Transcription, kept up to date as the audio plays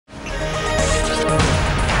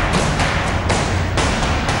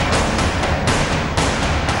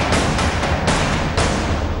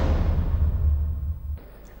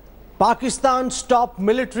Pakistan's top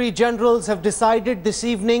military generals have decided this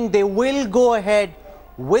evening they will go ahead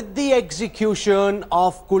with the execution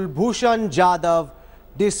of Kulbhushan Jadhav,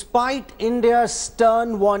 despite India's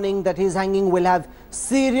stern warning that his hanging will have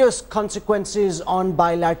serious consequences on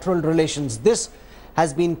bilateral relations. This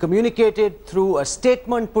has been communicated through a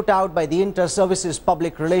statement put out by the Inter-Services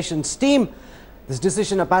Public Relations team. This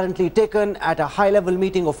decision apparently taken at a high-level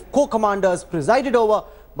meeting of co-commanders presided over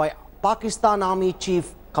by Pakistan Army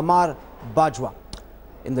Chief Qamar Bajwa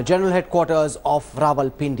in the general headquarters of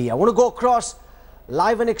Rawalpindi. I want to go across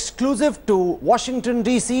live and exclusive to Washington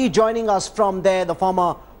DC. Joining us from there, the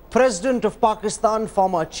former President of Pakistan,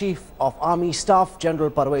 former Chief of Army Staff, General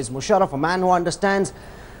Pervez Musharraf, a man who understands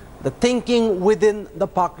the thinking within the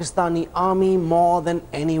Pakistani army more than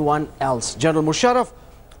anyone else. General Musharraf,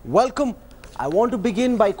 welcome. I want to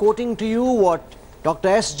begin by quoting to you what Dr.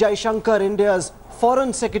 S. Jaishankar, India's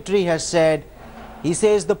Foreign Secretary, has said. He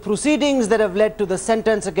says the proceedings that have led to the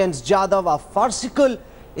sentence against Jadhav are farcical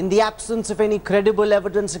in the absence of any credible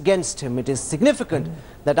evidence against him. It is significant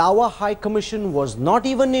that our High Commission was not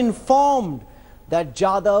even informed that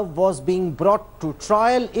Jadhav was being brought to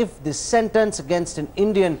trial. If this sentence against an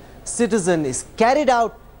Indian citizen is carried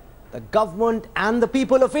out, the government and the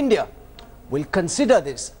people of India will consider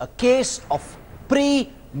this a case of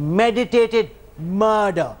premeditated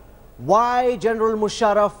murder. Why, General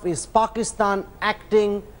Musharraf, is Pakistan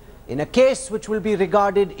acting in a case which will be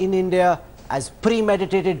regarded in India as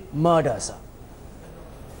premeditated murder, sir?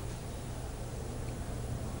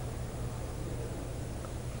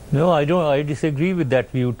 No, I disagree with that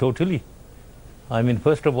view totally. I mean,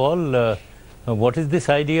 first of all, what is this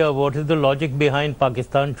idea? What is the logic behind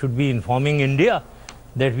Pakistan should be informing India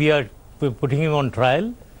that we are putting him on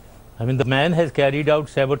trial? I mean, the man has carried out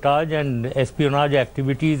sabotage and espionage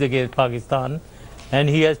activities against Pakistan, and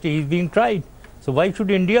he's being tried. So why should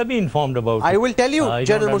India be informed about it? I will tell you,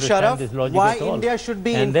 General Musharraf, why India should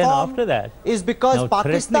be informed. Then after that, is because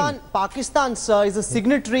Pakistan, sir, is a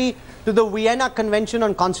signatory to the Vienna Convention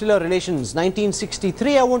on Consular Relations,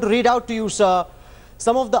 1963. I want to read out to you, sir,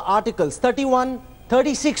 some of the articles,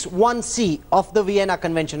 36(1)(c) of the Vienna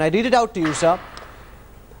Convention. I read it out to you, sir.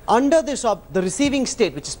 Under this, the receiving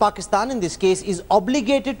state, which is Pakistan in this case, is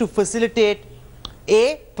obligated to facilitate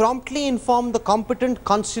A. Promptly inform the competent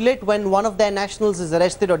consulate when one of their nationals is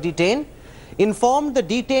arrested or detained. Inform the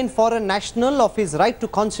detained foreign national of his right to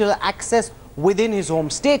consular access within his home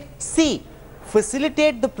state. C.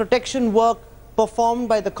 Facilitate the protection work performed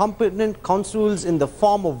by the competent consuls in the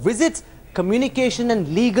form of visits, communication and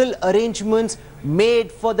legal arrangements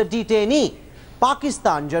made for the detainee.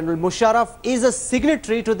 Pakistan, General Musharraf, is a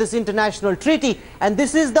signatory to this international treaty, and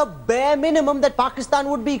this is the bare minimum that Pakistan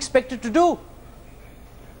would be expected to do.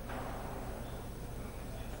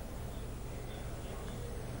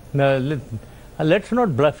 Now, let's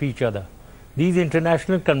not bluff each other. These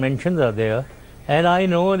international conventions are there, and I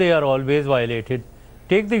know they are always violated.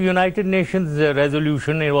 Take the United Nations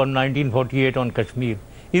resolution in 1948 on Kashmir.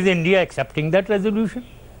 Is India accepting that resolution?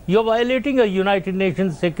 You're violating a United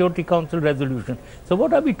Nations Security Council resolution. So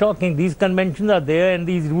what are we talking? These conventions are there, and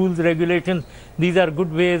these rules, regulations, these are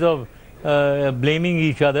good ways of blaming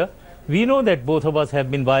each other. We know that both of us have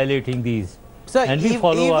been violating these. Sir, and we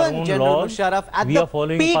follow our own laws. Musharraf, we are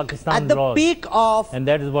following Pakistan's laws. At the peak of and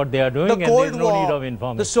that is what they are doing, the Cold and there is no need of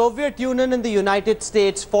informing. The Soviet Union and the United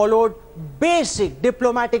States followed basic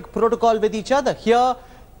diplomatic protocol with each other. Here,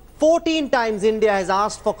 14 times India has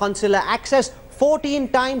asked for consular access. 14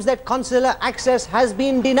 times that consular access has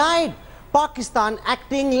been denied. Pakistan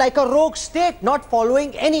acting like a rogue state, not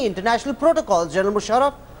following any international protocols, General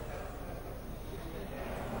Musharraf.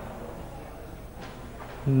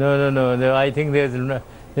 No. I think there's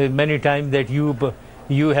many times that you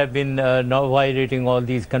have been now violating all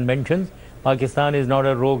these conventions. Pakistan is not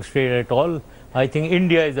a rogue state at all. I think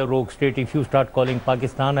India is a rogue state. If you start calling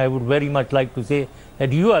Pakistan, I would very much like to say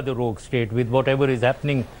that you are the rogue state with whatever is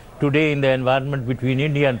happening today in the environment between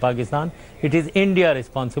India and Pakistan. It is India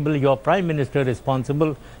responsible, your Prime Minister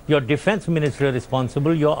responsible, your Defense Minister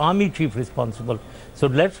responsible, your Army Chief responsible. So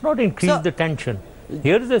let's not increase the tension.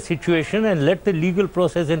 Here is the situation, and let the legal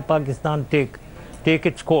process in Pakistan take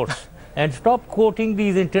its course. And stop quoting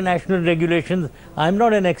these international regulations. I'm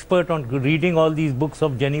not an expert on reading all these books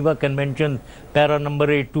of Geneva Convention, para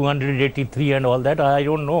number 283 and all that. I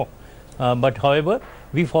don't know. But however,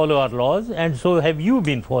 we follow our laws, and so have you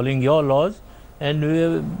been following your laws. And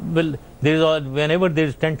whenever there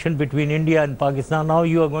is tension between India and Pakistan, now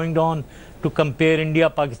you are going on to compare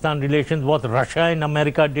India-Pakistan relations, what Russia and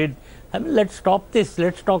America did. I mean, let's stop this.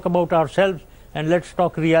 Let's talk about ourselves, and let's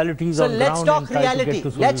talk realities on ground. So let's talk reality.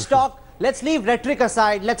 let's leave rhetoric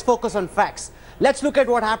aside. Let's focus on facts. Let's look at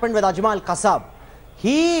what happened with Ajmal Kasab.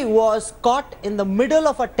 He was caught in the middle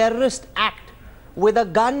of a terrorist act with a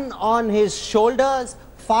gun on his shoulders,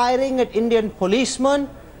 firing at Indian policemen.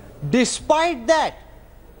 Despite that,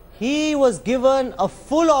 he was given a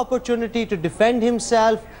full opportunity to defend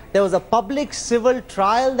himself. There was a public civil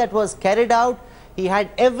trial that was carried out. He had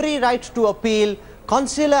every right to appeal.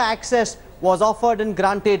 Consular access was offered and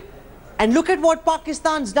granted. And look at what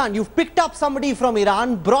Pakistan's done. You've picked up somebody from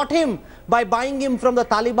Iran, brought him by buying him from the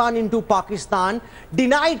Taliban into Pakistan,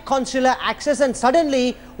 denied consular access, and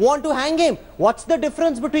suddenly want to hang him. What's the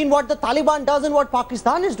difference between what the Taliban does and what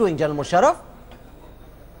Pakistan is doing, General Musharraf?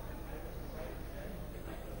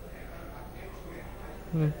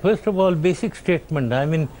 First of all, basic statement. I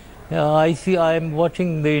mean, I am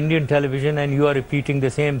watching the Indian television and you are repeating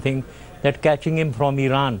the same thing, that catching him from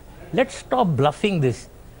Iran. Let's stop bluffing this.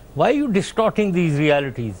 Why are you distorting these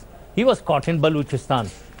realities? He was caught in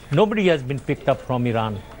Balochistan. Nobody has been picked up from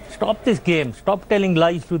Iran. Stop this game. Stop telling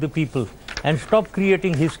lies to the people and stop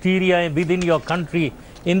creating hysteria within your country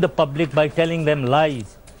in the public by telling them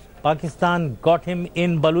lies. Pakistan got him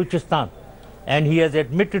in Balochistan and he has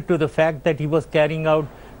admitted to the fact that he was carrying out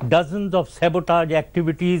dozens of sabotage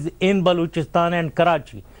activities in Balochistan and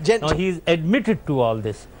Karachi. Now he is admitted to all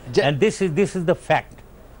this, and this is the fact.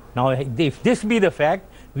 Now if this be the fact,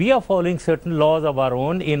 we are following certain laws of our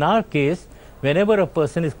own. In our case, whenever a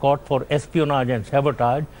person is caught for espionage and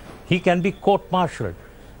sabotage, he can be court-martialed.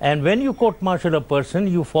 And when you court-martial a person,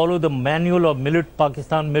 you follow the manual of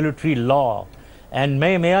Pakistan military law. And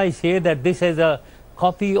may I say that this is a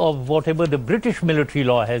copy of whatever the British military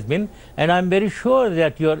law has been, and I'm very sure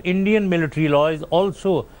that your Indian military law is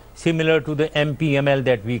also similar to the MPML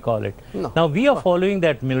that we call it. No. Now we are following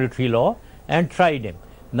that military law and tried him.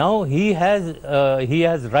 Now he has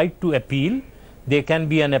right to appeal. There can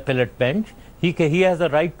be an appellate bench. He has a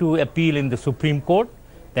right to appeal in the Supreme Court,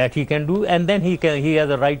 that he can do, and then he has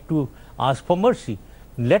a right to ask for mercy.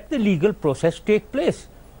 Let the legal process take place.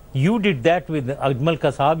 You did that with Ajmal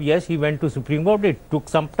Kasab. Yes, he went to Supreme Court. It took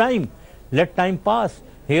some time. Let time pass.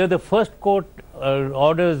 Here the first court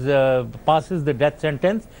passes the death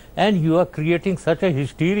sentence, and you are creating such a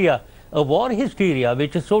hysteria, a war hysteria,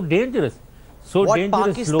 which is so dangerous. So what dangerous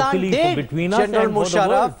Pakistan locally did, between us General and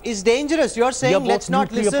Musharraf, is dangerous. You're saying let's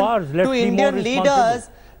not listen to Indian leaders.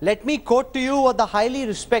 Let me quote to you what the highly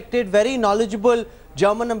respected, very knowledgeable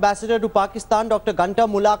German ambassador to Pakistan, Dr. Gunter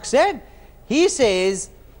Mulak, said. He says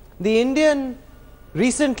the Indian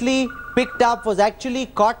recently picked up was actually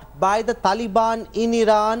caught by the Taliban in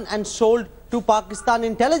Iran and sold to Pakistan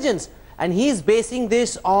intelligence. And he's basing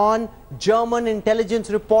this on German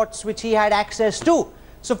intelligence reports which he had access to.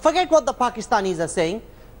 So forget what the Pakistanis are saying.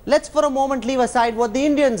 Let's for a moment leave aside what the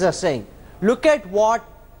Indians are saying. Look at what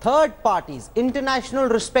third parties, international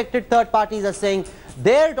respected third parties are saying.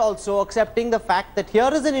 They're also accepting the fact that here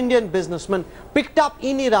is an Indian businessman picked up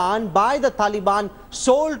in Iran by the Taliban,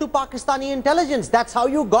 sold to Pakistani intelligence. That's how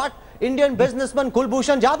you got Indian businessman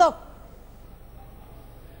Kulbhushan Jadhav.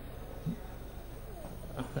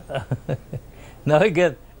 Now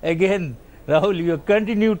again, Rahul, you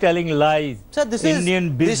continue telling lies. Sir, this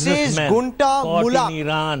Indian is Gunter Mulak. In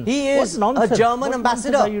Iran. He is a German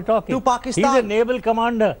ambassador to Pakistan. He's a naval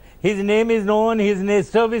commander. His name is known, his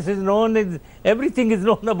service is known, everything is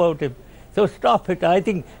known about him. So stop it. I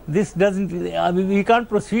think this doesn't, we can't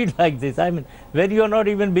proceed like this. I mean, when you are not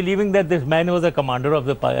even believing that this man was a commander of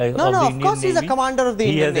the Indian Navy. Of course he's a commander of the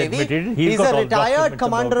Indian Navy. He's a retired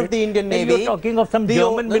commander of the Indian Navy. You're talking of some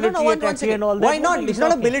German military attaché and all that. Why not? He's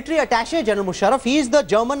not a military attaché, General Musharraf. He is the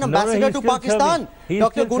German ambassador to Pakistan.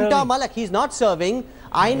 Dr. Gunter Mulak, he's not serving.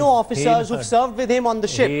 I know officers who've served with him on the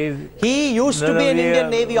ship. He used to be an Indian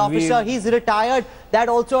Navy officer. He's retired. That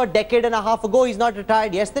also a decade and a half ago. He's not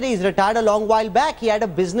retired yesterday. He's retired a long while back. He had a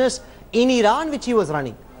business in Iran which he was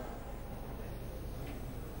running.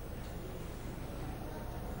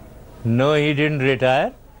 No, he didn't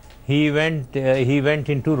retire. He went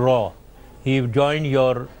into RAW. He joined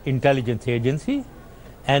your intelligence agency,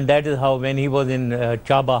 and that is how, when he was in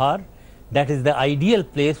Chabahar, that is the ideal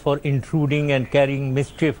place for intruding and carrying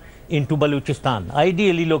mischief into Balochistan,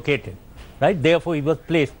 ideally located, right? Therefore, he was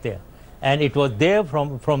placed there. And it was there,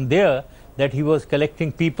 from there, that he was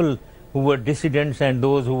collecting people who were dissidents and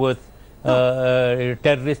those who were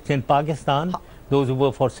terrorists in Pakistan, those who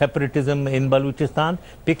were for separatism in Balochistan,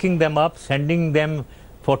 picking them up, sending them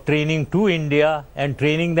for training to India, and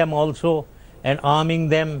training them also, and arming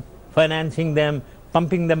them, financing them,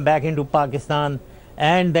 pumping them back into Pakistan,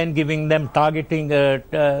 and then giving them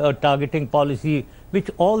targeting policy,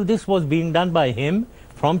 which all this was being done by him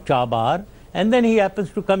from Chabahar, And then he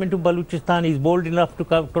happens to come into Balochistan. He's bold enough to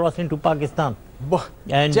cross into Pakistan.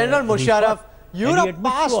 And General Musharraf, you're a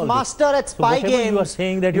past master at spy games. You are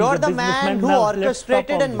saying that you're the man who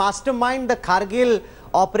orchestrated and masterminded the Kargil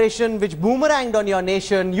operation which boomeranged on your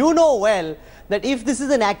nation. You know well that if this is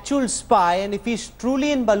an actual spy and if he's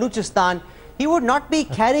truly in Balochistan, he would not be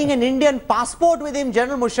carrying an Indian passport with him.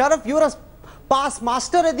 General Musharraf, you're a past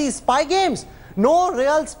master at these spy games. No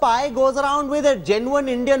real spy goes around with a genuine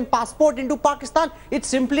Indian passport into Pakistan. It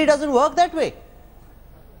simply doesn't work that way.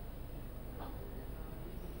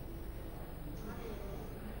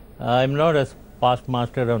 I'm not a past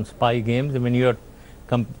master on spy games. When you're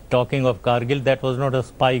talking of Kargil, that was not a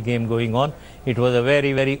spy game going on. It was a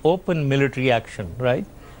very, very open military action, right?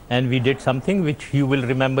 And we did something which you will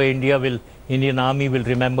remember, Indian Army will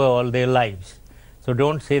remember all their lives. So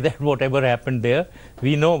don't say that whatever happened there.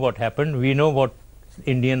 We know what happened. We know what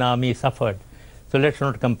Indian Army suffered. So let's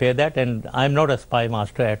not compare that. And I'm not a spy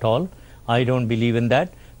master at all. I don't believe in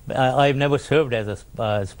that. I've never served as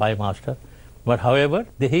a spy master. But however,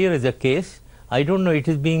 here is a case. I don't know, it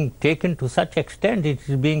is being taken to such extent, it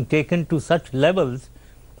is being taken to such levels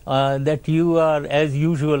that you are, as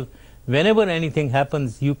usual, whenever anything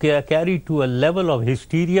happens, you carry to a level of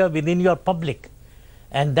hysteria within your public.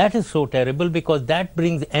 And that is so terrible because that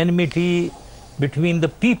brings enmity between the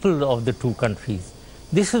people of the two countries.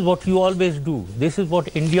 This is what you always do. This is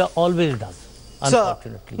what India always does.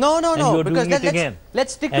 Unfortunately. No, because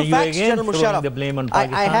let's stick to facts, General Musharraf. The blame on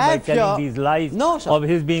Pakistan I have by telling these lies of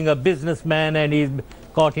his being a businessman and he's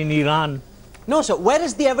caught in Iran. No, sir. Where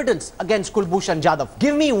is the evidence against Kulbhushan Jadhav?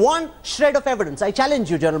 Give me one shred of evidence. I challenge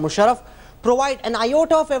you, General Musharraf. Provide an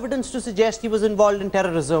iota of evidence to suggest he was involved in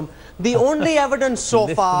terrorism. The only evidence so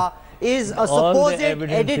far is a supposed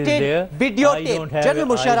edited videotape. General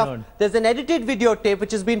Musharraf, there's an edited videotape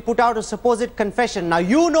which has been put out, a supposed confession. Now,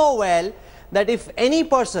 you know well that if any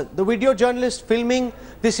person, the video journalist filming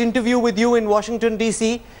this interview with you in Washington,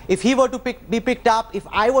 D.C., if he were to be picked up, if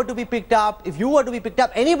I were to be picked up, if you were to be picked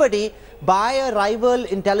up, anybody by a rival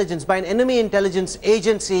intelligence, by an enemy intelligence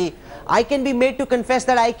agency, I can be made to confess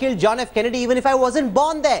that I killed John F. Kennedy even if I wasn't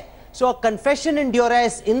born there. So a confession in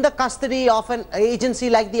duress in the custody of an agency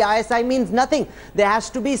like the ISI means nothing. There has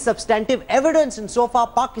to be substantive evidence, and so far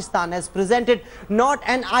Pakistan has presented not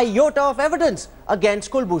an iota of evidence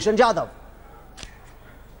against Kulbhushan Jadhav.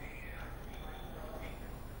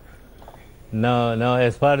 No,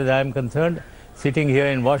 as far as I am concerned, sitting here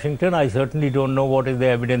in Washington, I certainly don't know what is the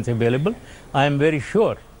evidence available. I am very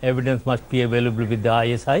sure evidence must be available with the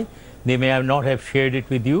ISI. They may not have shared it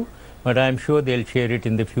with you, but I am sure they'll share it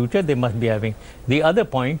in the future. They must be having. The other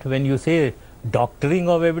point, when you say doctoring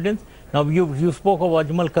of evidence, now you spoke of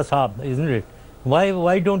Ajmal Kasab, isn't it?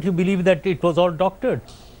 Why don't you believe that it was all doctored?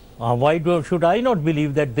 Should I not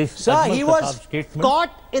believe that this... Sir, he was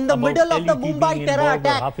caught in the middle of the Mumbai terror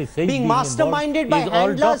attack, being masterminded by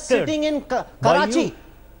handlers sitting in Karachi.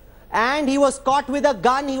 And he was caught with a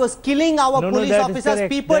gun. He was killing our police officers.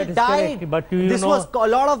 People died. But a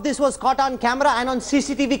lot of this was caught on camera and on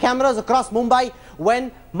CCTV cameras across Mumbai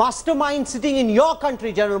when masterminds sitting in your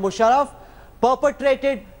country, General Musharraf,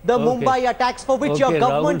 perpetrated the Mumbai attacks for which your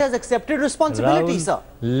government has accepted responsibility, sir.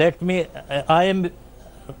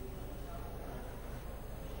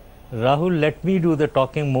 Rahul, let me do the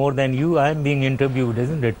talking more than you. I am being interviewed,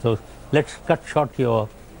 isn't it? So let's cut short your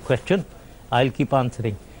question. I'll keep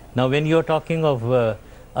answering. Now, when you're talking of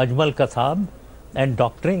Ajmal Kasab and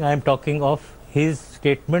doctoring, I am talking of his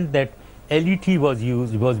statement that LET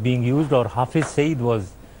was being used, or Hafiz Saeed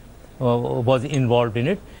was involved in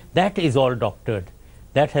it. That is all doctored.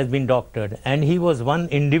 That has been doctored. And he was one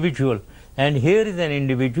individual. And here is an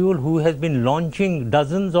individual who has been launching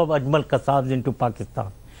dozens of Ajmal Kasabs into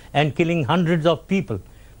Pakistan and killing hundreds of people.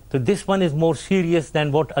 So this one is more serious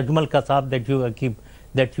than what Ajmal Kasab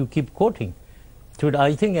that you keep quoting. So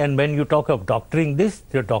I think, and when you talk of doctoring this,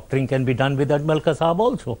 the doctoring can be done with Ajmal Kasab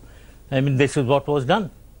also. I mean, this is what was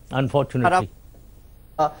done, unfortunately.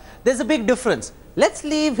 There's a big difference. Let's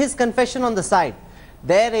leave his confession on the side.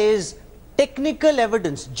 There is technical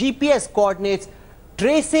evidence, GPS coordinates,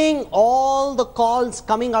 tracing all the calls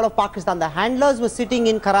coming out of Pakistan. The handlers were sitting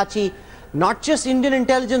in Karachi. Not just Indian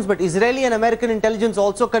intelligence, but Israeli and American intelligence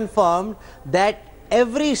also confirmed that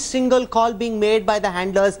every single call being made by the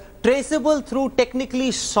handlers, traceable through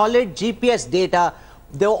technically solid GPS data,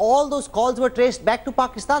 all those calls were traced back to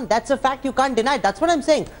Pakistan. That's a fact you can't deny. That's what I'm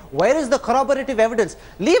saying. Where is the corroborative evidence?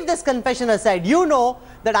 Leave this confession aside. You know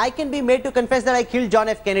that I can be made to confess that I killed John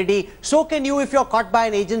F. Kennedy. So can you if you're caught by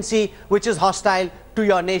an agency which is hostile to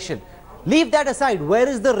your nation. Leave that aside. Where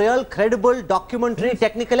is the real, credible, documentary,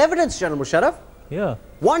 technical evidence, General Musharraf? Yeah.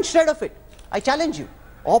 One shred of it. I challenge you.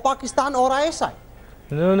 Or Pakistan or ISI.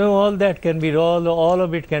 No, all that can be, all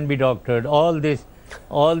of it can be doctored. All these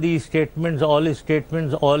statements, all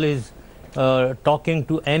his talking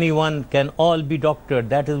to anyone can all be doctored.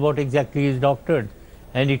 That is what exactly is doctored.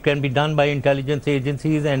 And it can be done by intelligence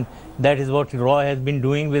agencies, and that is what Roy has been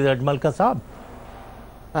doing with Ajmal Kasab.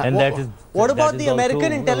 And what about the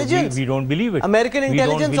American intelligence? We don't believe it. American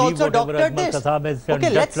intelligence also doctored this. Okay,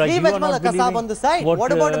 let's leave Ajmal Kasab on the side.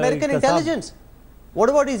 What about American intelligence? What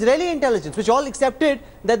about Israeli intelligence, which all accepted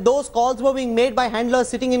that those calls were being made by handlers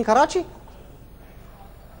sitting in Karachi?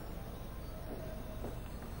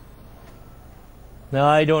 No,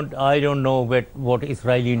 I don't know what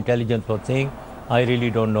Israeli intelligence was saying. I really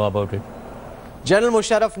don't know about it. General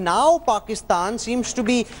Musharraf, now Pakistan seems to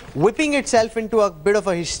be whipping itself into a bit of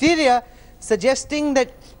a hysteria, suggesting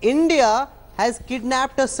that India has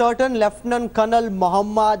kidnapped a certain Lieutenant Colonel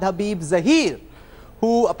Muhammad Habib Zahir,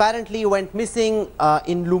 who apparently went missing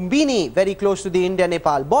in Lumbini, very close to the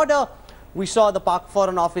India-Nepal border. We saw the Pak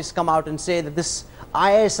Foreign Office come out and say that this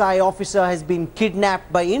ISI officer has been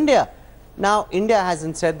kidnapped by India. Now, India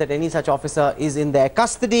hasn't said that any such officer is in their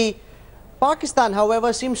custody. Pakistan,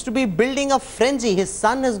 however, seems to be building a frenzy. His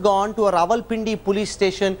son has gone to a Rawalpindi police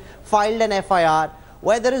station, filed an FIR,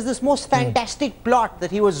 where there is this most fantastic plot that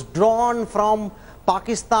he was drawn from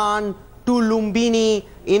Pakistan to Lumbini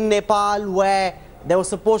in Nepal, where there was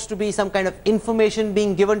supposed to be some kind of information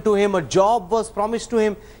being given to him, a job was promised to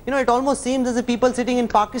him. You know, it almost seems as if people sitting in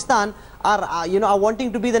Pakistan are, are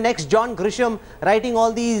wanting to be the next John Grisham, writing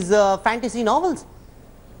all these fantasy novels.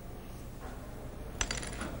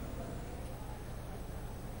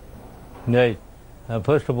 Right.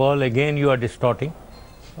 First of all, again, you are distorting.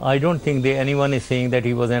 I don't think anyone is saying that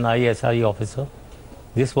he was an ISI officer.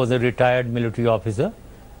 This was a retired military officer,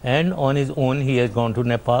 and on his own he has gone to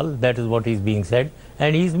Nepal. That is what is being said,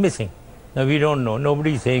 and he is missing. Now, we don't know.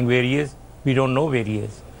 Nobody is saying where he is. We don't know where he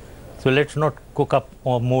is. So let's not cook up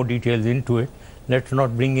more details into it. Let's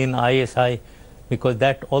not bring in ISI, because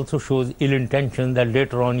that also shows ill intention, that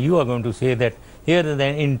later on you are going to say that here is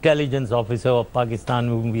an intelligence officer of Pakistan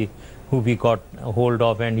who we got hold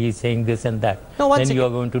of, and he's saying this and that. No, then you are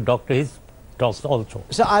going to doctor his talks also.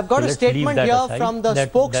 So I've got a statement here aside. From the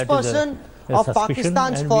spokesperson of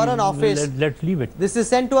Pakistan's Foreign Office. Let's leave it. This is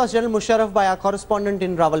sent to us, General Musharraf, by our correspondent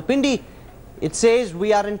in Rawalpindi. It says,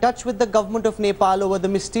 we are in touch with the government of Nepal over the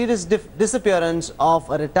mysterious disappearance of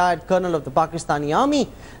a retired colonel of the Pakistani army.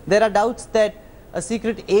 There are doubts that a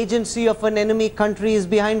secret agency of an enemy country is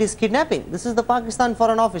behind his kidnapping. This is the Pakistan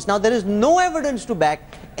Foreign Office. Now, there is no evidence to back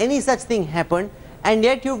any such thing happened, and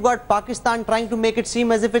yet you've got Pakistan trying to make it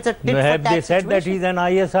seem as if it's a tit for tat Have they said situation. that he's an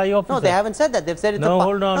ISI officer? No, they haven't said that. They've said it's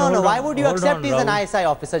hold on. No, why would you accept he's an ISI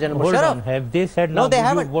officer, General Musharraf? Have they said? No, they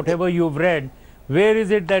haven't. Whatever you've read, where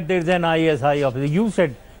is it that there's an ISI officer? You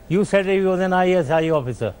said he was an ISI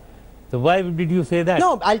officer. So why did you say that?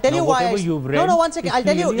 No, I'll tell you why. No, one second. I'll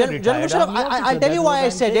tell you, General Musharraf, I'll tell you why I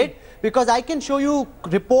said it. Because I can show you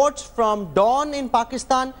reports from Dawn in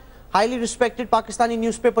Pakistan, highly respected Pakistani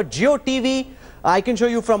newspaper, Geo TV. I can show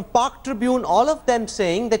you from Pak Tribune, all of them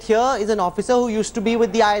saying that here is an officer who used to be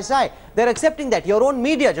with the ISI. They're accepting that. Your own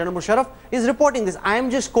media, General Musharraf, is reporting this. I am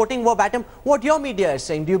just quoting verbatim what your media is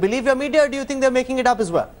saying. Do you believe your media, or do you think they're making it up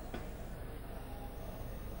as well?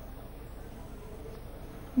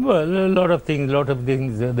 Well, a lot of things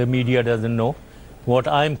the media doesn't know. What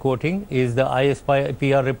I'm quoting is the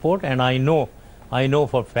ISPR report, and I know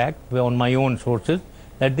for fact on my own sources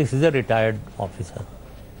that this is a retired officer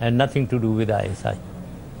and nothing to do with ISI.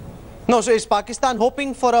 No, so is Pakistan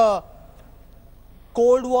hoping for a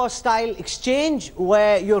Cold War style exchange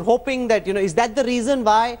where you're hoping that, is that the reason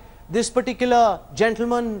why this particular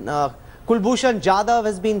gentleman, Kulbhushan Jadhav,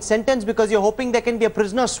 has been sentenced, because you're hoping there can be a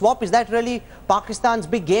prisoner swap? Is that really Pakistan's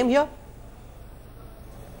big game here?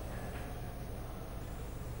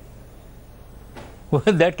 Well,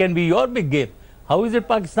 that can be your big game. How is it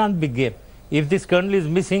Pakistan's big game? If this colonel is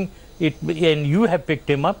missing and you have picked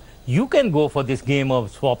him up, you can go for this game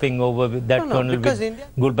of swapping over with that colonel with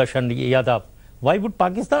Kulbhushan Jadhav. Why would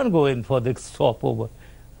Pakistan go in for this swap over?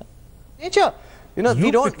 Nature.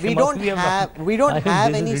 We don't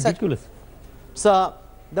have any such. Sir,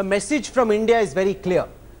 the message from India is very clear.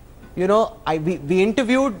 We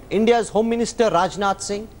interviewed India's Home Minister Rajnath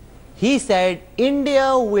Singh. He said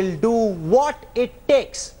India will do what it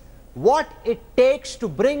takes to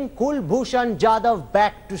bring Kulbhushan Jadhav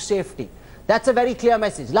back to safety. That's a very clear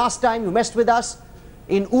message. Last time you messed with us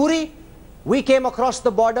in Uri, we came across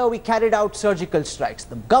the border, we carried out surgical strikes.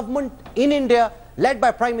 The government in India, led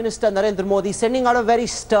by Prime Minister Narendra Modi, sending out a very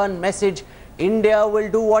stern message. India will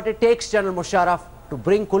do what it takes, General Musharraf. to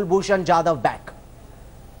bring Kulbhushan Jadhav back?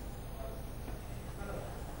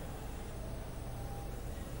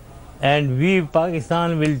 And we,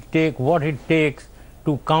 Pakistan, will take what it takes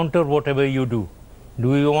to counter whatever you do.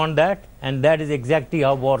 Do you want that? And that is exactly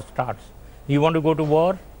how war starts. You want to go to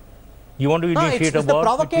war? You want to initiate a war? The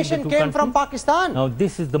provocation came from Pakistan. Now,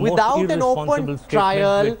 this is the without most irresponsible an open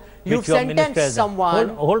trial, you've sentenced someone.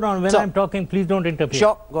 Hold on, when I'm talking, please don't interfere.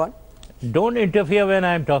 Sure, go on. Don't interfere when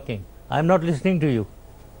I'm talking. I'm not listening to you.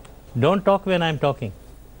 Don't talk when I'm talking.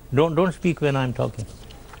 Don't speak when I'm talking.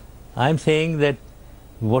 I'm saying that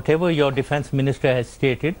whatever your defense minister has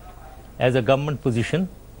stated as a government position,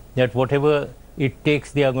 that whatever it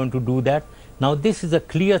takes, they are going to do that. Now, this is a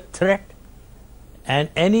clear threat, and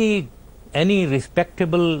any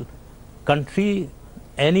respectable country,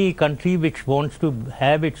 any country which wants to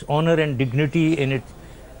have its honor and dignity in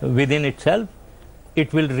within itself,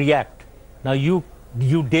 it will react. Now, you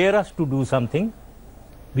dare us to do something,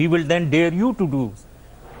 we will then dare you to do.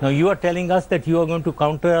 Now, you are telling us that you are going to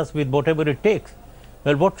counter us with whatever it takes.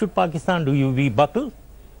 Well, what should Pakistan do? We buckle?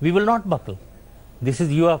 We will not buckle.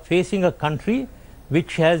 You are facing a country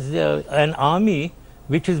which has an army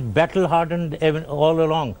which is battle hardened all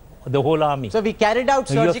along, the whole army. So we carried out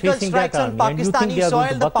surgical strikes on Pakistani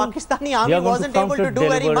soil. The Pakistani army wasn't able to do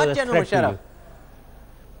very much, General Musharraf.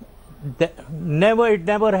 It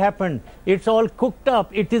never happened. It's all cooked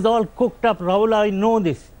up. It is all cooked up. Rahul, I know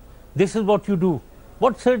this. This is what you do.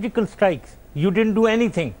 What surgical strikes? You didn't do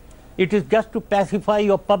anything. It is just to pacify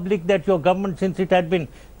your public that your government, since it had been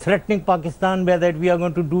threatening Pakistan where that we are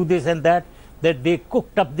going to do this and that they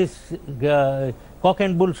cooked up this cock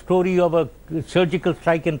and bull story of a surgical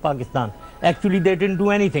strike in Pakistan. Actually, they didn't do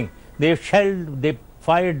anything. They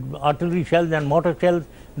fired artillery shells and mortar shells.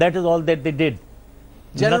 That is all that they did.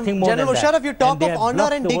 Nothing more General than Musharraf, that. you talk of honor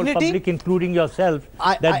and dignity. The whole public, including yourself,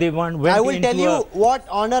 I will tell you what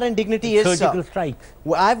honor and dignity is, surgical strikes.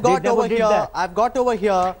 I've got over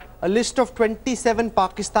here a list of 27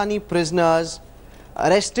 Pakistani prisoners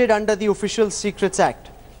arrested under the Official Secrets Act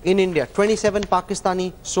in India. 27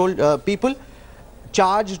 Pakistani people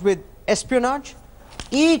charged with espionage.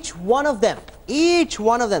 Each one of them,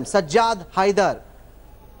 Sajjad Haidar,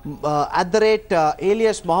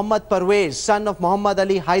 alias Muhammad Pervez, son of Muhammad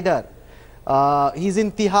Ali Haidar. He's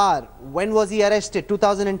in Tihar. When was he arrested?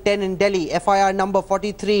 2010 in Delhi. FIR number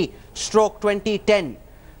 43/2010.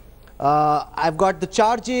 I've got the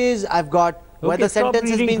charges. I've got whether sentence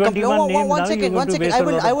has been completed. One second.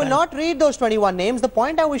 I will not read those 21 names. The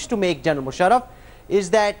point I wish to make, General Musharraf, is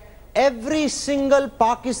that every single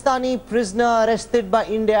Pakistani prisoner arrested by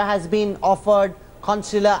India has been offered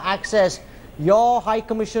consular access. Your High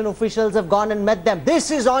Commission officials have gone and met them.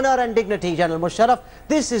 This is honor and dignity, General Musharraf.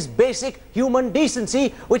 This is basic human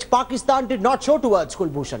decency, which Pakistan did not show towards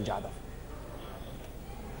Kulbhushan Jadhav.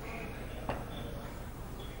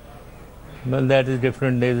 Well, that is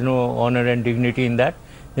different. There is no honor and dignity in that.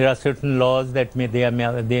 There are certain laws that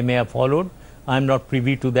they may have followed. I am not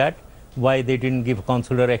privy to that. Why they didn't give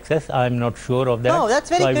consular access, I am not sure of that. No, that's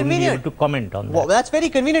very convenient. I wouldn't be able to comment on that. Well, that's very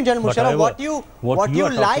convenient, General Musharraf. What you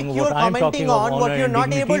like, you're commenting on. What you're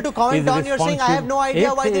not able to comment on, you're saying, I have no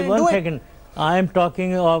idea why they didn't do it. 1 second. I am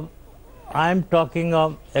talking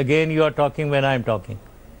of, again you are talking when I am talking.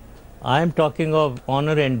 I am talking of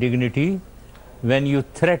honor and dignity. When you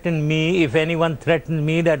threaten me, if anyone threatens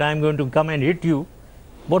me that I am going to come and hit you,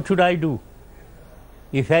 what should I do?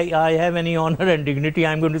 If I have any honor and dignity,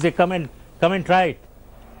 I am going to say, come and try it.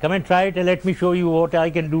 Come and try it and let me show you what I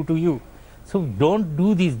can do to you. So don't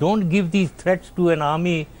do these. Don't give these threats to an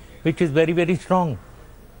army which is very, very strong.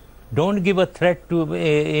 Don't give a threat to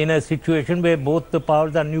in a situation where both the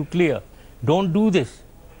powers are nuclear. Don't do this,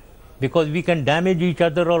 because we can damage each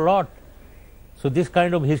other a lot. So this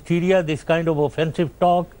kind of hysteria, this kind of offensive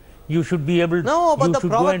talk, you should be able to. No, but the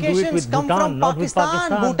provocations come from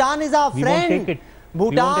Pakistan. Bhutan is our friend.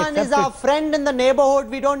 Bhutan is our friend in the neighborhood.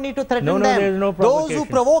 We don't need to threaten them. There is no Those who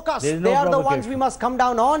provoke us, they are the ones we must come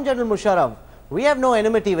down on, General Musharraf. We have no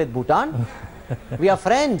enmity with Bhutan. We are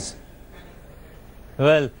friends.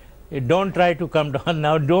 Well, don't try to come down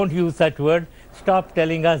now. Don't use such words. Stop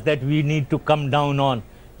telling us that we need to come down on.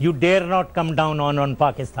 You dare not come down on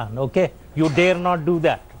Pakistan, okay? You dare not do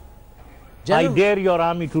that. I dare your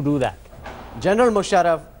army to do that. General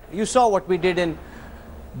Musharraf, you saw what we did in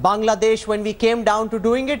Bangladesh when we came down to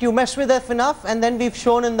doing it. You mess with us enough, and then we've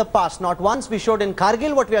shown in the past. Not once, we showed in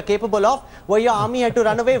Kargil what we are capable of, where your army had to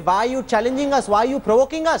run away. Why are you challenging us? Why are you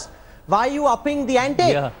provoking us? Why are you upping the ante?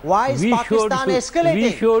 Yeah. Why is Pakistan escalating?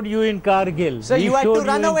 We showed you in Kargil. So you had to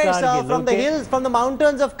run away, sir, from the hills, from the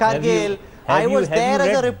mountains of Kargil. I was there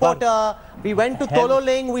as a reporter. We went to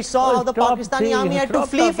Tololing. We saw how the Pakistani army had to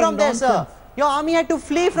flee from there, sir. Your army had to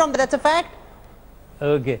flee from there. That's a fact.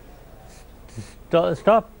 Okay.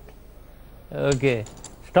 Stop. Okay.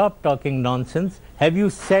 Stop talking nonsense. Have you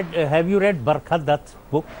read Barkha Dutt's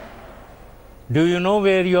book? Do you know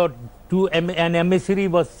where an emissary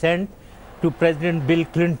was sent to President Bill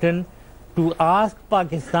Clinton to ask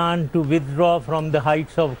Pakistan to withdraw from the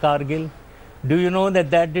heights of Kargil? Do you know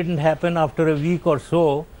that didn't happen after a week or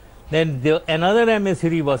so? Then another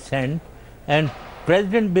emissary was sent, and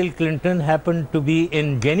President Bill Clinton happened to be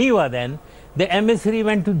in Geneva then. The emissary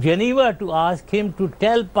went to Geneva to ask him to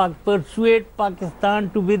persuade Pakistan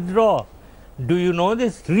to withdraw. Do you know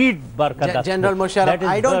this? Read Barkha Dutt's General book. Musharraf,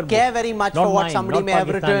 I don't care very much for what somebody may have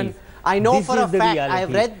written. I know for a fact,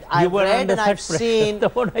 I've read and I've seen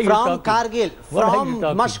from Kargil, from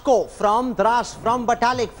Mashko, from Dras, from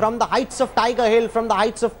Batalik, from the heights of Tiger Hill, from the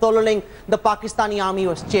heights of Tololing, the Pakistani army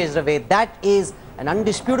was chased away. That is an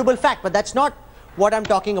undisputable fact, but that's not what I'm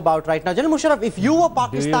talking about right now. General Musharraf, if you were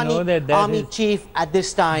Pakistani army chief at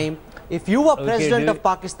this time, if you were president of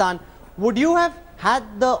Pakistan, would you have had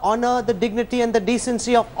the honor, the dignity and the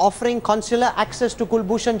decency of offering consular access to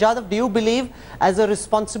Kulbhushan Jadhav? Do you believe, as a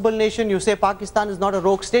responsible nation, you say Pakistan is not a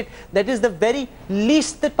rogue state, that is the very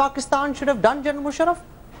least that Pakistan should have done, General Musharraf?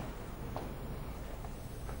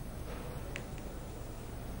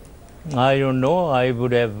 I don't know. I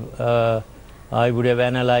would have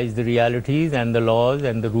analyzed the realities and the laws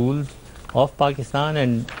and the rules of Pakistan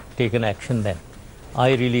and taken action then. I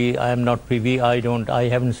am not privy. I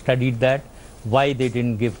haven't studied that. Why they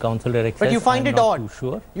didn't give consular access? But you find it odd. Too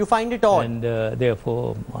sure. You find it odd. And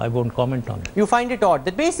therefore, I won't comment on it. You find it odd.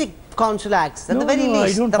 The basic consular access, at the very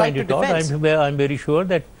least, I don't find it odd. I'm very sure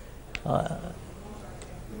that...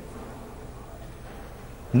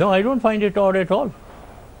 no, I don't find it odd at all.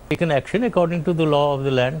 Taken action according to the law of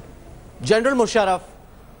the land. General Musharraf,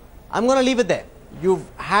 I'm going to leave it there. You've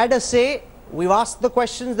had a say. We've asked the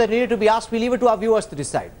questions that needed to be asked. We leave it to our viewers to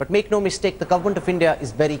decide. But make no mistake, the government of India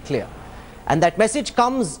is very clear. And that message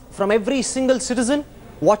comes from every single citizen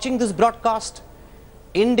watching this broadcast.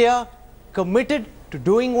 India committed to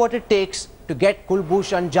doing what it takes to get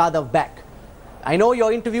Kulbhushan Jadhav back. I know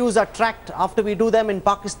your interviews are tracked after we do them in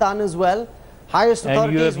Pakistan as well. Highest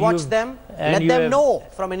authorities watch them. Let them know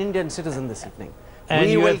from an Indian citizen this evening.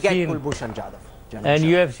 We will get Kulbhushan Jadhav. And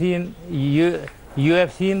you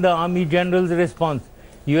have seen the Army General's response.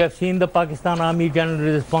 You have seen the Pakistan Army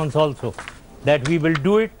General's response also. That we will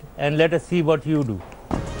do it, and let us see what you do.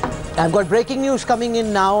 I've got breaking news coming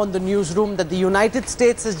in now on the newsroom that the United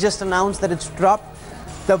States has just announced that it's dropped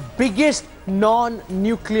the biggest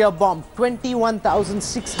non-nuclear bomb,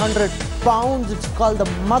 21,600 pounds. It's called the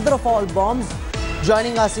mother of all bombs.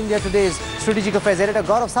 Joining us India Today's Strategic Affairs editor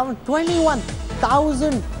Gaurav Samant,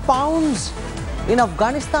 21,000 pounds in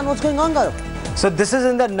Afghanistan. What's going on, Gaurav? So this is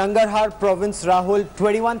in the Nangarhar province, Rahul.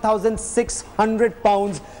 21,600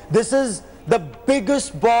 pounds. This is the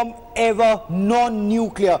biggest bomb ever,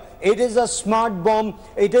 non-nuclear. It is a smart bomb.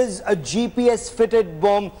 It is a GPS-fitted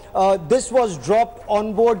bomb. This was dropped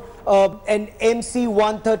on board an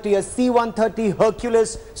MC-130, a C-130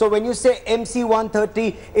 Hercules. So when you say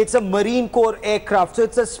MC-130, it's a Marine Corps aircraft. So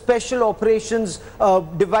it's a special operations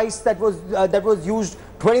device that was used.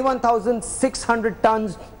 21,600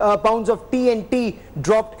 pounds of TNT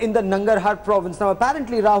dropped in the Nangarhar province. Now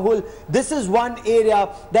apparently, Rahul, this is one area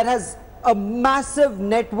that has a massive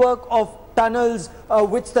network of tunnels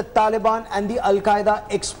which the Taliban and the Al-Qaeda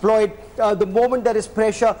exploit. The moment there is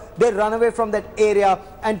pressure, they run away from that area,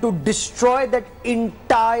 and to destroy that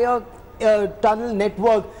entire tunnel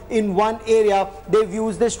network in one area, they've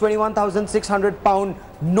used this 21,600 pound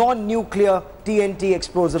non-nuclear TNT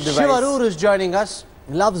explosive device. Shivarur is joining us.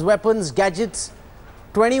 Loves weapons, gadgets.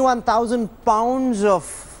 21,000 pounds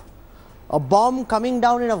of a bomb coming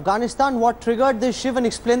down in Afghanistan. What triggered this, Shiv, and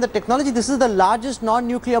explain the technology? This is the largest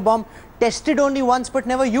non-nuclear bomb tested only once but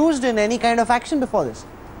never used in any kind of action before this.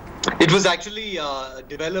 It was actually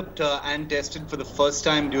developed and tested for the first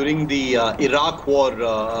time during the Iraq war,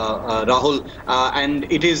 Rahul, and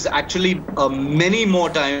it is actually many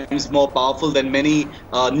more times more powerful than many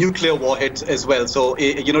nuclear warheads as well. So,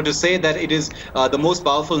 you know, to say that it is the most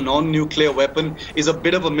powerful non-nuclear weapon is a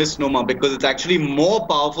bit of a misnomer, because it's actually more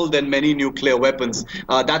powerful than many nuclear weapons.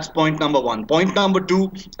 That's point number one. Point number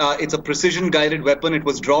two, it's a precision-guided weapon. It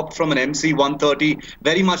was dropped from an MC-130,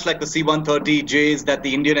 very much like the C-130Js that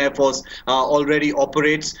the Indian Air Air Force already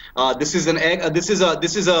operates. This is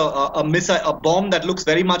a missile, a bomb that looks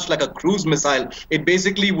very much like a cruise missile. It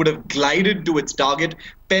basically would have glided to its target,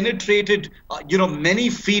 penetrated, many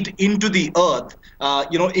feet into the earth,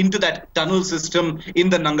 into that tunnel system in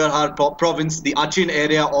the Nangarhar province, the Achin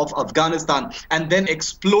area of Afghanistan, and then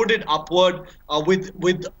exploded upward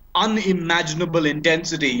with unimaginable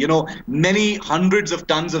intensity. Many hundreds of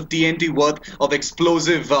tons of TNT worth of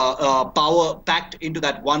explosive power packed into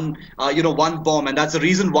that one bomb, and that's the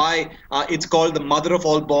reason why it's called the mother of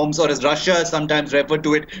all bombs, or as Russia has sometimes referred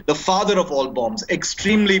to it, the father of all bombs.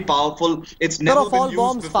 Extremely powerful. It's never been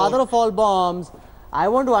used before. Father of all bombs. I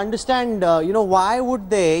want to understand, why would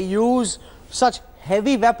they use such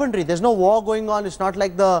heavy weaponry? There's no war going on. It's not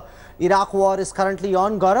like the Iraq war is currently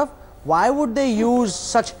on, Gaurav. Why would they use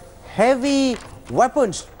such heavy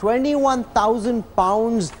weapons? 21,000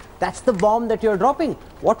 pounds, that's the bomb that you're dropping.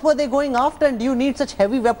 What were they going after, and do you need such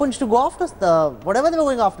heavy weapons to go after whatever they were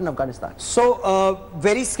going after in Afghanistan? So,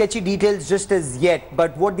 very sketchy details just as yet,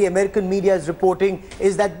 but what the American media is reporting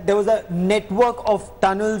is that there was a network of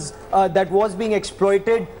tunnels that was being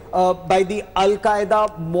exploited by the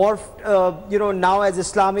Al-Qaeda, morphed, now as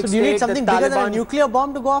Islamic State. So do you need something bigger than a nuclear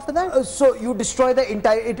bomb to go after that? So you destroy the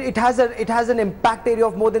entire, it has an impact area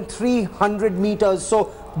of more than 300 meters.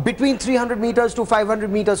 So between 300 meters to 500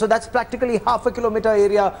 meters. So that's practically half a kilometer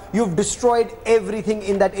area. You've destroyed everything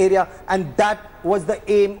in that area, and that was the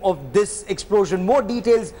aim of this explosion. More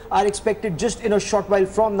details are expected just in a short while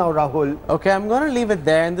from now, Rahul. Okay, I'm going to leave it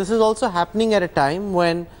there. And this is also happening at a time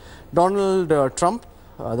when Donald Trump,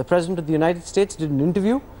 the President of the United States, did an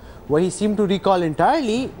interview where he seemed to recall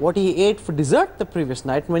entirely what he ate for dessert the previous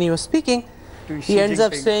night. When he was speaking, he ends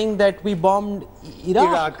up saying that we bombed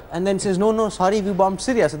Iraq, and then says, no, sorry, we bombed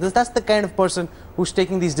Syria. So that's the kind of person who's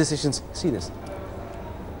taking these decisions. See this.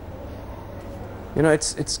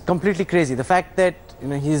 It's completely crazy. The fact that,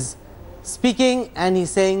 he's speaking and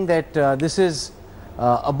he's saying that this is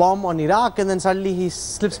a bomb on Iraq, and then suddenly he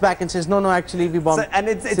slips back and says, no, actually we bombed and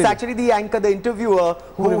it's actually the anchor, the interviewer,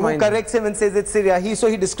 who corrects him and says it's Syria. So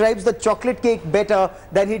he describes the chocolate cake better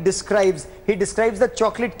than he describes the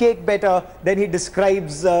chocolate cake better than he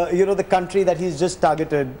describes the country that he's just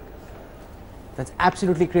targeted. That's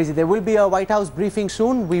absolutely crazy. There will be a White House briefing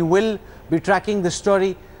soon. We will be tracking the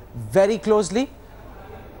story very closely.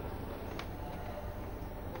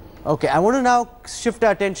 Okay, I want to now shift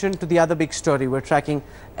our attention to the other big story. We're tracking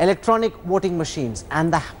electronic voting machines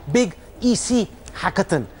and the big EC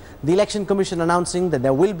hackathon. The Election Commission announcing that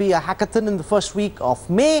there will be a hackathon in the first week of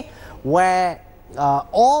May, where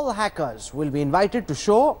all hackers will be invited to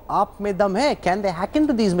show aap mein dum hai. Can they hack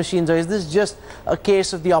into these machines, or is this just a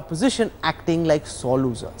case of the opposition acting like sore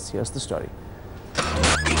losers? Here's the story.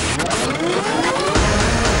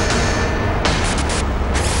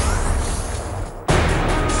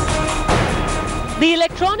 The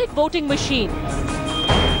electronic voting machine,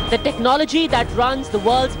 the technology that runs the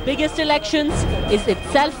world's biggest elections, is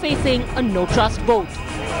itself facing a no-trust vote.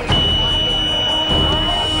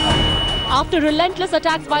 After relentless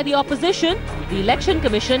attacks by the opposition, the Election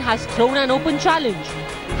Commission has thrown an open challenge: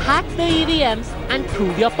 hack the EVMs and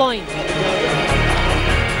prove your point.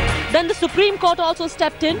 Then the Supreme Court also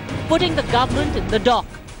stepped in, putting the government in the dock.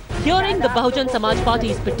 Hearing the Bahujan Samaj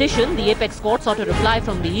Party's petition, the apex court sought a reply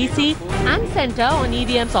from the EC and Centre on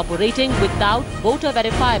EVMs operating without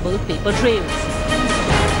voter-verifiable paper trails.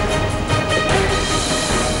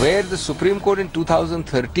 Where the Supreme Court in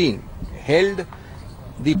 2013 held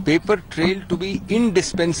the paper trail to be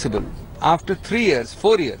indispensable, after 3 years,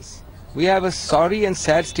 4 years, we have a sorry and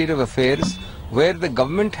sad state of affairs where the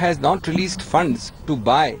government has not released funds to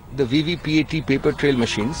buy the VVPAT paper trail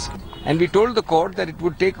machines. And we told the court that it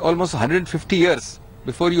would take almost 150 years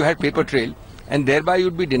before you had paper trail, and thereby you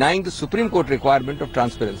would be denying the Supreme Court requirement of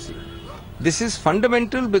transparency. This is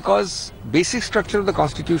fundamental because basic structure of the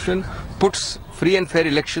Constitution puts free and fair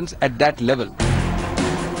elections at that level.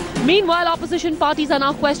 Meanwhile, opposition parties are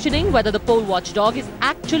now questioning whether the poll watchdog is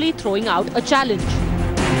actually throwing out a challenge.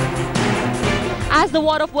 As the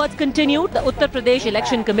war of words continued, the Uttar Pradesh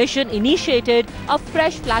Election Commission initiated a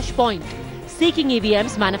fresh flashpoint, seeking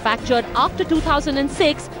EVMs manufactured after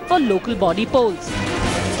 2006 for local body polls,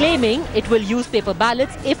 claiming it will use paper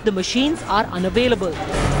ballots if the machines are unavailable.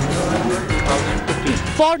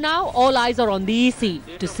 For now, all eyes are on the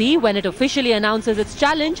EC to see when it officially announces its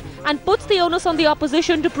challenge and puts the onus on the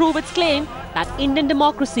opposition to prove its claim that Indian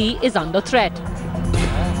democracy is under threat.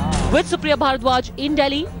 With Supriya Bharadwaj in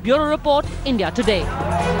Delhi, Bureau Report, India Today.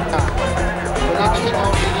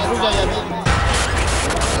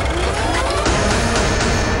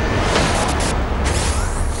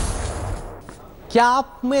 क्या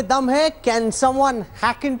आप में दम है? Can someone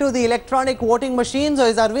hack into the electronic voting machines, or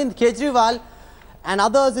is Arvind Kejriwal and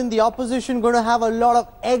others in the opposition going to have a lot of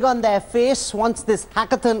egg on their face once this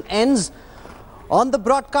hackathon ends? On the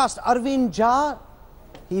broadcast, Arvind Jha,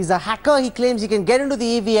 he's a hacker. He claims he can get into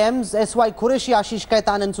the EVMs. S.Y. Qureshi, Ashish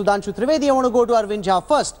Khaitan and Sudhanshu Trivedi. I want to go to Arvind Jha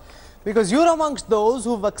first, because you're amongst those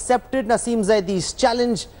who've accepted Naseem Zaidi's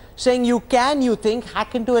challenge, saying you think,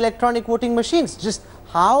 hack into electronic voting machines. Just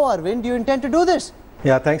how, Arvind, do you intend to do this?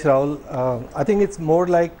 Yeah, thanks, Rahul. I think it's more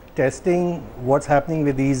like testing what's happening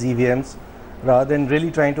with these EVMs rather than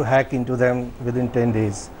really trying to hack into them within 10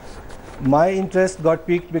 days. My interest got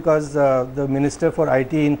piqued because the Minister for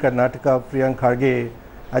IT in Karnataka, Priyank Kharge,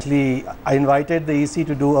 actually invited the EC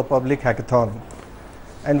to do a public hackathon.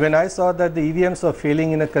 And when I saw that the EVMs were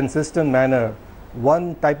failing in a consistent manner,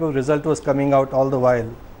 one type of result was coming out all the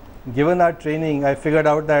while. Given our training, I figured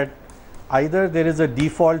out that either there is a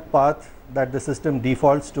default path that the system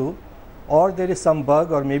defaults to, or there is some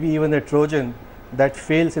bug or maybe even a Trojan that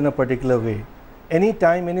fails in a particular way. Any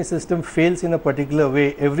time any system fails in a particular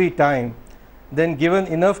way every time, then given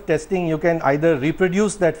enough testing, you can either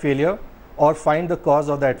reproduce that failure or find the cause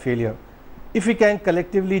of that failure. If we can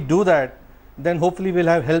collectively do that, then hopefully we'll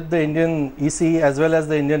have helped the Indian EC as well as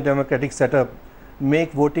the Indian democratic setup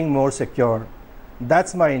make voting more secure.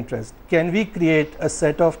 That's my interest. Can we create a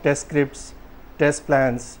set of test scripts, test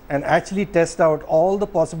plans, and actually test out all the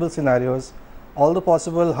possible scenarios, all the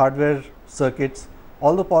possible hardware circuits,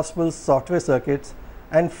 all the possible software circuits,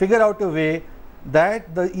 and figure out a way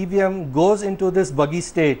that the EVM goes into this buggy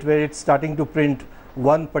state where it's starting to print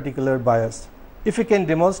one particular bias. If we can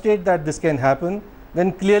demonstrate that this can happen,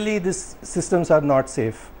 then clearly these systems are not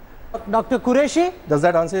safe. Dr. Qureshi? Does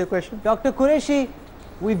that answer your question? Dr. Qureshi,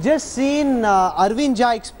 we've just seen Arvind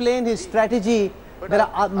Jha explain his strategy. There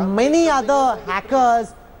are many other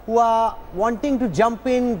hackers who are wanting to jump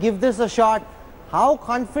in, give this a shot. How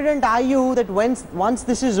confident are you that once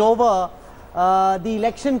this is over, the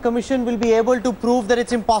Election Commission will be able to prove that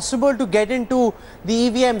it's impossible to get into the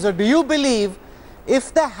EVMs? Or do you believe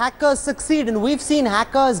if the hackers succeed, and we've seen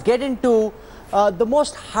hackers get into the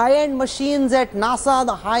most high-end machines at NASA,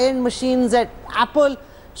 the high-end machines at Apple,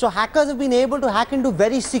 so hackers have been able to hack into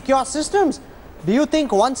very secure systems. Do you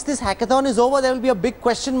think once this hackathon is over, there will be a big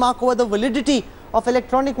question mark over the validity of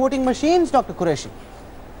electronic voting machines, Dr. Qureshi?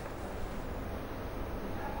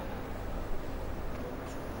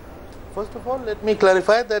 First of all, let me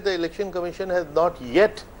clarify that the Election Commission has not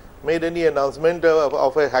yet made any announcement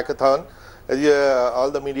of a hackathon, as all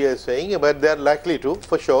the media is saying, but they are likely to,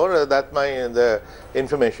 for sure. That's the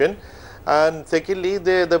information. And secondly,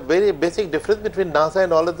 the very basic difference between NASA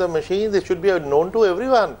and all of the machines, it should be known to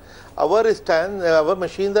everyone. Our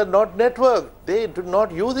machines are not networked. They do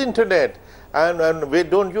not use internet. And we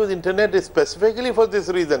don't use internet specifically for this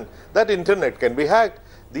reason, that internet can be hacked.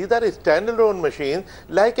 These are standalone machines,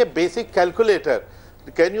 like a basic calculator.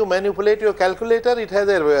 Can you manipulate your calculator? It has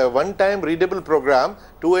a one-time readable program,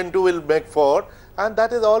 2 and 2 will make 4, and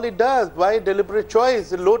that is all it does by deliberate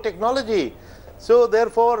choice, low technology. So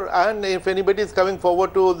therefore, and if anybody is coming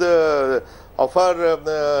forward to the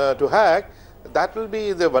offer to hack, that will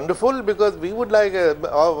be wonderful, because we would like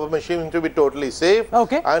our machine to be totally safe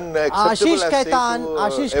and acceptable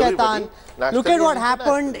Ashish Khaitan, look at what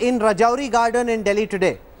happened in Rajouri Garden in Delhi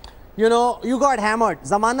today. You know, you got hammered.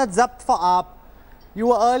 Zamanat zabt for aap. You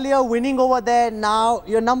were earlier winning over there. Now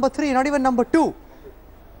you're number 3, not even number 2.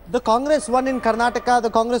 The Congress won in Karnataka. The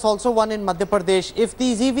Congress also won in Madhya Pradesh. If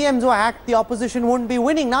these EVMs were hacked, the opposition wouldn't be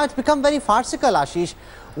winning. Now it's become very farcical, Ashish.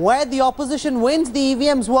 Where the opposition wins, the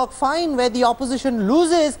EVMs work fine. Where the opposition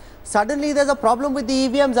loses, suddenly there's a problem with the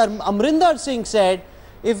EVMs. Amrinder Singh said,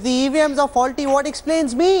 if the EVMs are faulty, what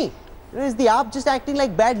explains me? Is the AAP just acting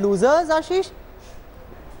like bad losers, Ashish?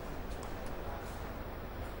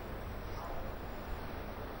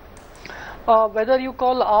 Whether you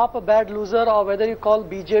call AAP a bad loser or whether you call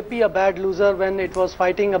BJP a bad loser when it was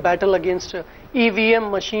fighting a battle against EVM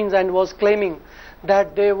machines and was claiming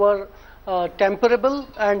that they were temperable,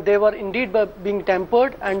 and they were indeed being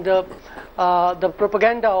tempered, and the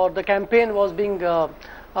propaganda or the campaign was being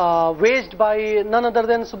waged by none other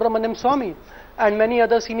than Subramaniam Swamy and many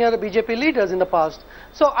other senior BJP leaders in the past.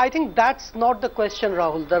 So I think that's not the question,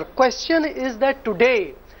 Rahul. The question is that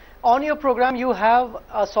today on your program you have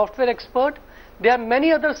a software expert. There are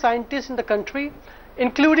many other scientists in the country,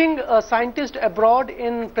 including scientists abroad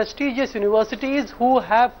in prestigious universities, who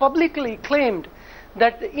have publicly claimed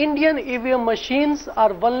that the Indian EVM machines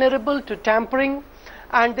are vulnerable to tampering,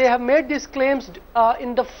 and they have made these claims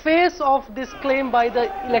in the face of this claim by the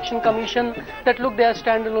Election Commission that look, they are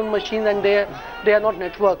standalone machines and they are not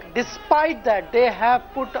network. Despite that, they have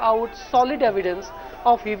put out solid evidence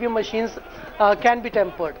of EVM machines can be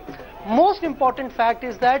tampered. Most important fact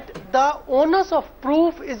is that the onus of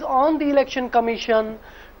proof is on the Election Commission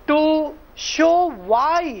to show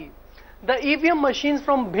why the EVM machines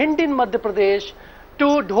from Bhind in Madhya Pradesh to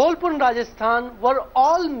Dholpur in Rajasthan were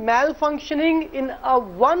all malfunctioning in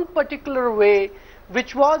one particular way,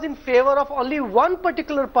 which was in favor of only one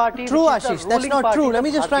particular party. True, Ashish, that's not true. Let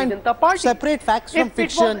me just try and separate facts from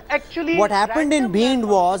fiction. What happened in Bhind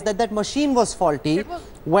was that machine was faulty.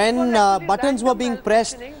 When buttons were being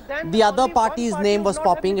pressed, the other party's name was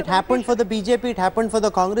popping. It happened for the BJP, it happened for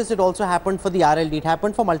the Congress, it also happened for the RLD, it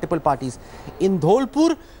happened for multiple parties. In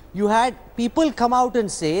Dholpur, you had people come out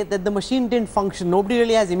and say that the machine didn't function. Nobody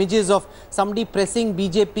really has images of somebody pressing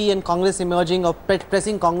BJP and Congress emerging, or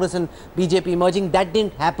pressing Congress and BJP emerging. That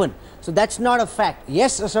didn't happen. So that's not a fact.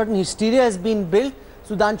 Yes, a certain hysteria has been built.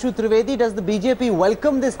 Sudhanshu Trivedi, does the BJP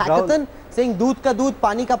welcome this hackathon, saying doodh ka doodh,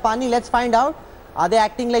 pani ka pani? Let's find out. Are they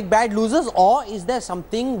acting like bad losers, or is there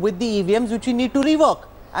something with the EVMs which we need to rework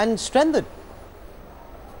and strengthen?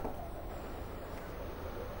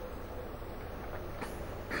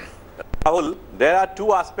 Rahul, there are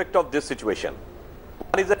two aspects of this situation.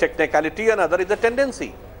 One is the technicality and other is the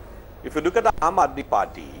tendency. If you look at the Aam Aadmi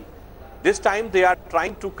Party, this time they are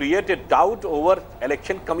trying to create a doubt over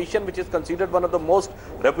Election Commission, which is considered one of the most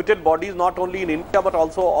reputed bodies not only in India but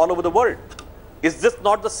also all over the world. Is this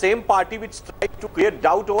not the same party which tried to create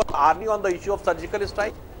doubt over Army on the issue of surgical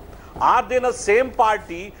strike? Are they the same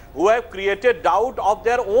party who have created doubt of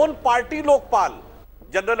their own party Lokpal,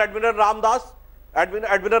 General Admiral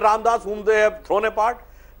Ramdas, whom they have thrown apart?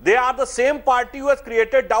 They are the same party who has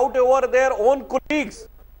created doubt over their own colleagues,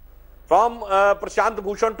 from Prashant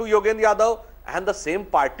Bhushan to Yogendra Yadav, and the same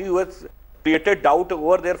party who has created doubt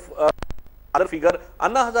over their other figure,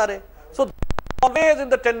 Anna Hazare. So always in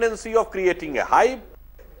the tendency of creating a hype,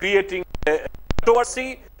 creating a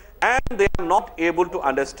controversy, and they are not able to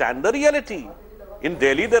understand the reality. In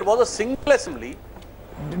Delhi, there was a single assembly.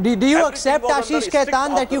 Do you accept, Ashish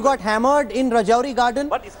Khaitan, that you got hammered in Rajouri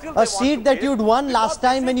Garden? A seat that you'd won last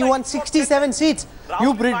time when you won 67 seats.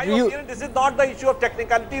 This is not the issue of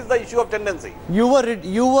technicality, it's the issue of tendency. You were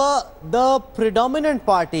the predominant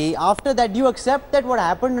party. After that, do you accept that what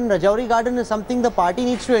happened in Rajouri Garden is something the party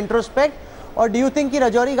needs to introspect? Or do you think that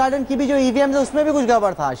Rajouri Garden ki bhi jo EVMs hai, usme bhi kuch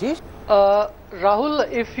gabad tha, Ashish? Rahul,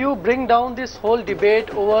 if you bring down this whole debate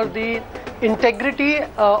over the integrity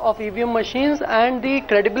of EVM machines and the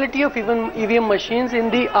credibility of EVM machines in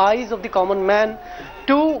the eyes of the common man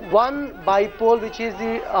to one bipole, which is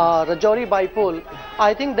the Rajouri bipole,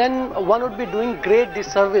 I think then one would be doing great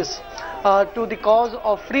disservice to the cause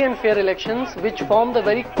of free and fair elections, which form the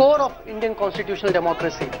very core of Indian constitutional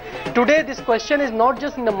democracy. Today, this question is not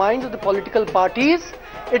just in the minds of the political parties,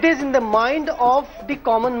 it is in the mind of the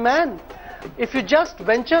common man. If you just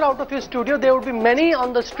venture out of your studio, there will be many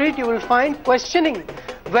on the street you will find questioning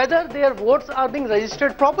whether their votes are being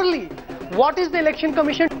registered properly. What is the Election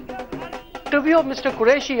Commission? Interview of Mr.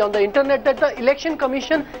 Qureshi on the internet that the Election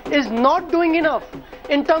Commission is not doing enough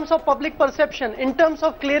in terms of public perception, in terms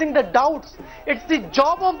of clearing the doubts. It's the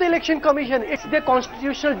job of the Election Commission, it's their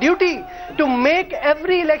constitutional duty to make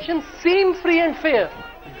every election seem free and fair.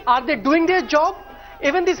 Are they doing their job?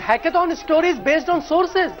 Even this hackathon story is based on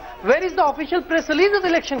sources. Where is the official press release of the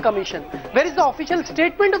Election Commission? Where is the official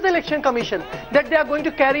statement of the Election Commission that they are going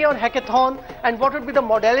to carry on hackathon, and what would be the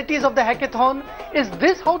modalities of the hackathon? Is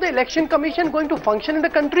this how the Election Commission going to function in the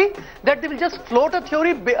country? That they will just float a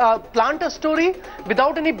theory, plant a story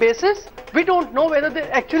without any basis? We don't know whether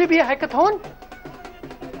there actually be a hackathon.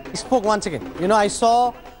 He spoke once again. You know, I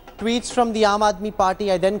saw tweets from the Aam Aadmi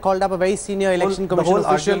Party. I then called up a very senior election commission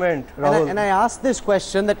official, and I asked this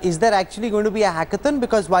question, that is there actually going to be a hackathon?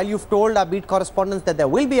 Because while you've told our beat correspondents that there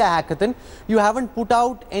will be a hackathon, you haven't put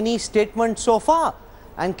out any statement so far.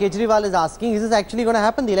 And Kejriwal is asking, is this actually going to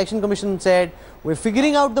happen? The election commission said, we're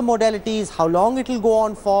figuring out the modalities, how long it will go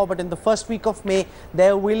on for, but in the first week of May,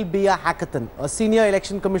 there will be a hackathon. A senior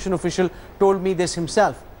election commission official told me this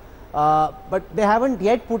himself. But they haven't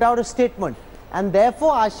yet put out a statement. And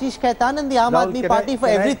therefore, Ashish Khaitan and the Aam Aadmi Party, for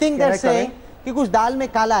everything they're saying, ki kuch dal mein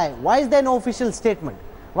kala hai. Why is there no official statement?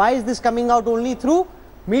 Why is this coming out only through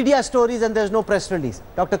media stories and there's no press release?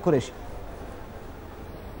 Dr. Qureshi.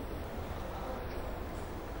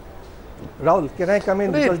 Rahul, can I come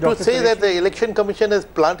in? To say that the Election Commission has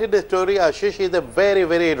planted a story, Ashish, is a very,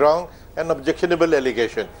 very wrong and objectionable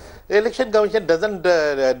allegation. The Election Commission doesn't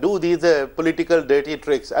do these political dirty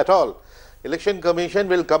tricks at all. Election Commission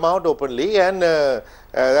will come out openly and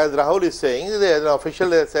as Rahul is saying, an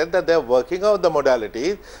official said that they are working out the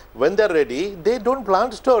modalities. When they are ready, they don't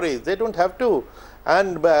plant stories, they don't have to.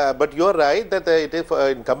 And but you are right that it is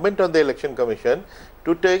incumbent on the Election Commission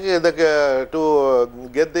to take restore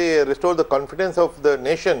the confidence of the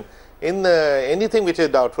nation in anything which is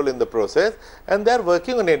doubtful in the process, and they are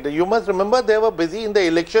working on it. You must remember they were busy in the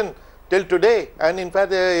election till today, and in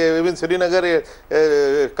fact even Srinagar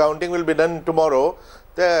counting will be done tomorrow.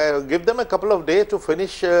 Give them a couple of days to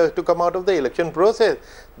finish to come out of the election process,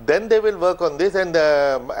 then they will work on this. And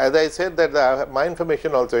as I said, that my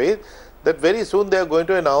information also is that very soon they are going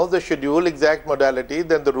to announce the schedule, exact modality,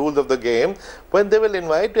 then the rules of the game, when they will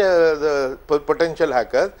invite the potential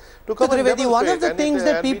hackers to come and demonstrate. One of the things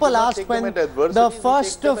that people asked when the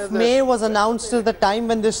 1st of May was announced as the time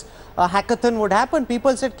when this hackathon would happen,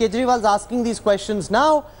 people said Kejriwal is asking these questions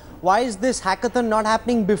now. Why is this hackathon not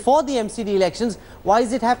happening before the MCD elections? Why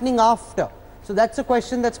is it happening after? So that's a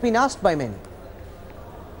question that's been asked by many.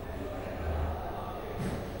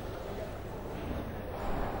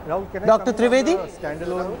 Dr. Trivedi?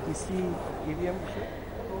 Standalone PC EVM issue?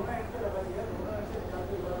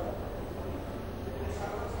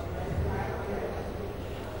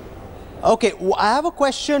 Okay, I have a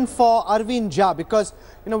question for Arvind Jha, because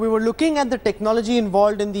we were looking at the technology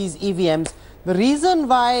involved in these EVMs. The reason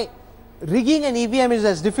why rigging an EVM is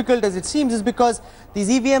as difficult as it seems is because these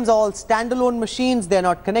EVMs are all standalone machines, they are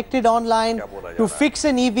not connected online. To fix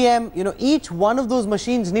an EVM, each one of those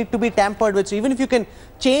machines need to be tampered with. So even if you can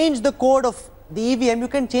change the code of the EVM, you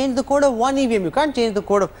can change the code of one EVM. You can't change the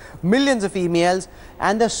code of millions of emails,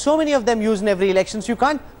 and there's so many of them used in every election, so you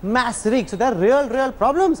can't mass rig. So there are real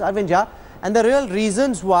problems, Arvind Jha, and the real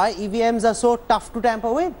reasons why EVMs are so tough to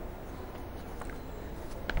tamper with.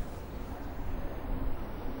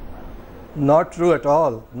 Not true at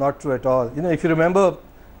all. Not true at all. If you remember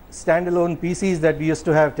standalone PCs that we used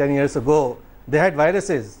to have 10 years ago, they had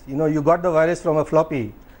viruses. You got the virus from a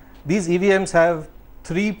floppy. These EVMs have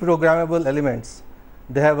 3 programmable elements.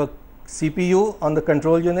 They have a CPU on the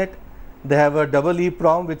control unit. They have a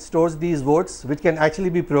EEPROM which stores these votes, which can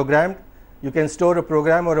actually be programmed. You can store a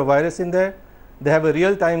program or a virus in there. They have a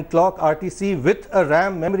real-time clock RTC with a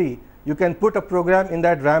RAM memory. You can put a program in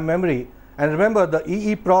that RAM memory. And remember, the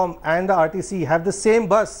EEPROM and the RTC have the same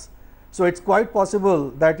bus. So it's quite possible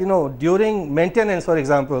that, during maintenance, for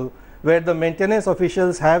example, where the maintenance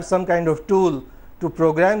officials have some kind of tool to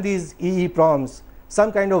program these EEPROMs,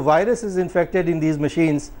 some kind of virus is infected in these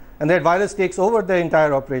machines, and that virus takes over the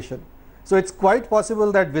entire operation. So it's quite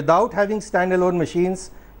possible that without having standalone machines,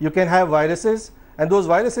 you can have viruses, and those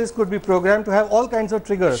viruses could be programmed to have all kinds of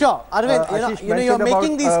triggers. Sure, Arvind, you're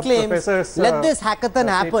making these claims. Let this hackathon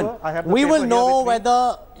happen. We will know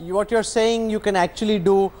whether what you're saying you can actually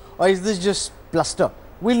do, or is this just bluster.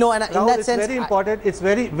 We'll know, and in that sense, very important. It's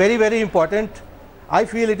very important. I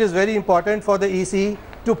feel it is very important for the EC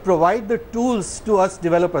to provide the tools to us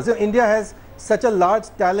developers. India has such a large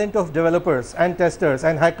talent of developers and testers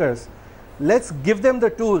and hackers. Let's give them the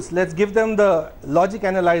tools, let's give them the logic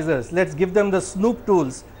analyzers, let's give them the Snoop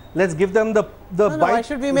tools, let's give them the why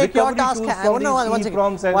should we make your task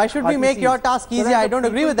why should we make your task easier? I don't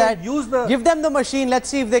agree with that. Give them the machine, let's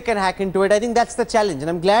see if they can hack into it. I think that's the challenge, and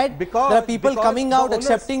I'm glad there are people coming out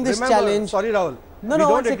accepting this challenge. Sorry, Rahul. No,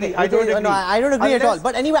 I don't agree at all.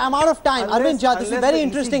 But anyway, I'm out of time. Arvind Jha, this is very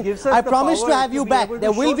interesting. I promise to have you back.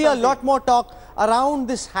 There will be a lot more talk around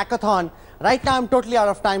this hackathon. Right now, I'm totally out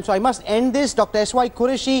of time, so I must end this. Dr. S.Y.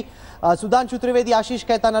 Qureshi, Sudhanshu Trivedi, Ashish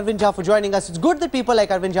Khaitan, Arvind Jha for joining us. It's good that people like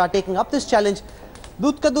Arvind Jha are taking up this challenge.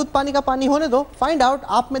 Doodh ka doodh, pani ka pani hone do. Find out,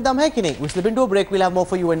 aap mein dam hai ki nahi. We slip into a break. We'll have more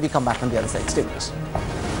for you when we come back on the other side. Stay with us.